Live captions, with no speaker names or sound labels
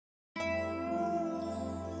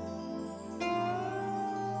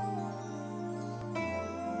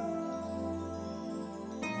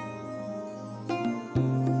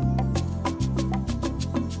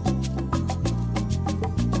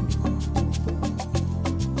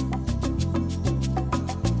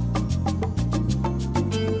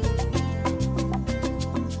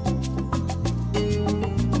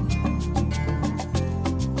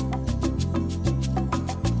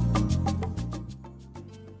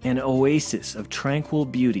An oasis of tranquil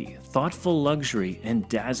beauty, thoughtful luxury, and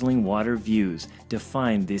dazzling water views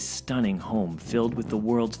define this stunning home filled with the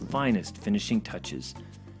world's finest finishing touches.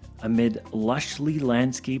 Amid lushly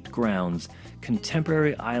landscaped grounds,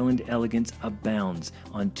 contemporary island elegance abounds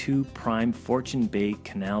on two prime Fortune Bay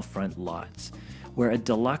Canal Front lots, where a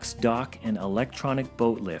deluxe dock and electronic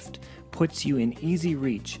boat lift puts you in easy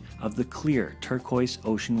reach of the clear turquoise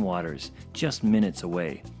ocean waters just minutes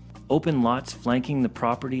away. Open lots flanking the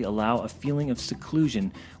property allow a feeling of seclusion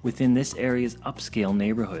within this area's upscale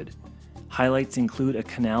neighborhood. Highlights include a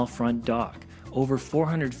Canal Front Dock, over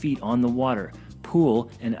 400 feet on the water, pool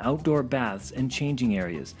and outdoor baths and changing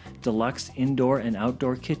areas, deluxe indoor and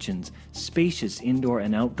outdoor kitchens, spacious indoor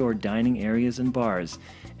and outdoor dining areas and bars,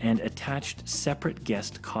 and attached separate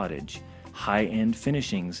guest cottage, high-end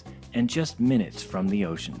finishings, and just minutes from the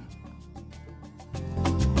ocean.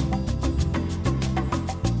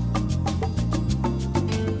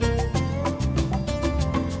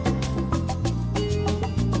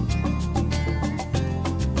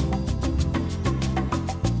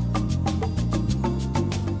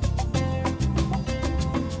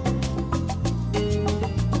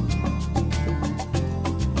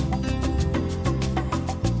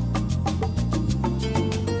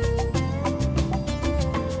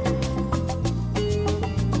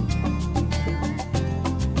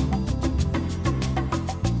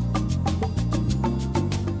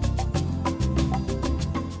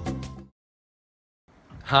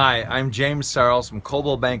 Hi, I'm James Sarles from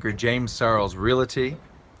Coldwell Banker James Sarles Realty.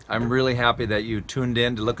 I'm really happy that you tuned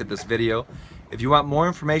in to look at this video. If you want more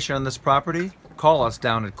information on this property, call us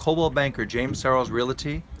down at Coldwell Banker James Sarles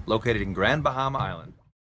Realty, located in Grand Bahama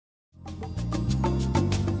Island.